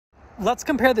Let's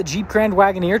compare the Jeep Grand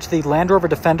Wagoneer to the Land Rover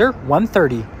Defender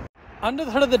 130. Under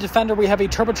the hood of the Defender, we have a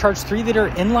turbocharged 3-liter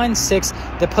inline-six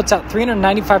that puts out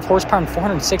 395 horsepower and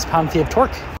 406 pound-feet of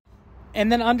torque.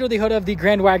 And then under the hood of the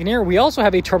Grand Wagoneer, we also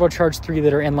have a turbocharged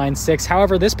 3-liter inline-six.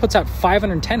 However, this puts out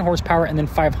 510 horsepower and then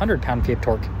 500 pound-feet of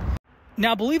torque.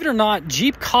 Now, believe it or not,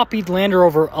 Jeep copied Land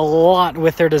Rover a lot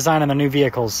with their design on their new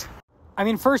vehicles. I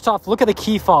mean, first off, look at the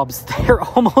key fobs. They're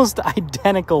almost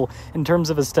identical in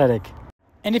terms of aesthetic.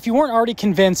 And if you weren't already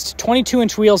convinced,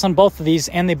 22-inch wheels on both of these,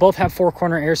 and they both have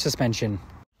 4-corner air suspension.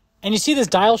 And you see this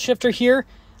dial shifter here?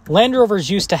 Land Rovers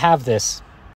used to have this.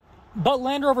 But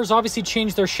Land Rovers obviously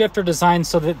changed their shifter design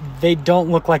so that they don't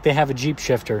look like they have a Jeep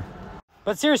shifter.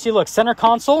 But seriously, look, center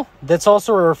console, that's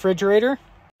also a refrigerator.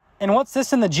 And what's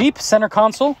this in the Jeep? Center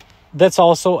console, that's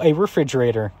also a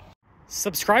refrigerator.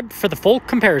 Subscribe for the full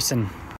comparison.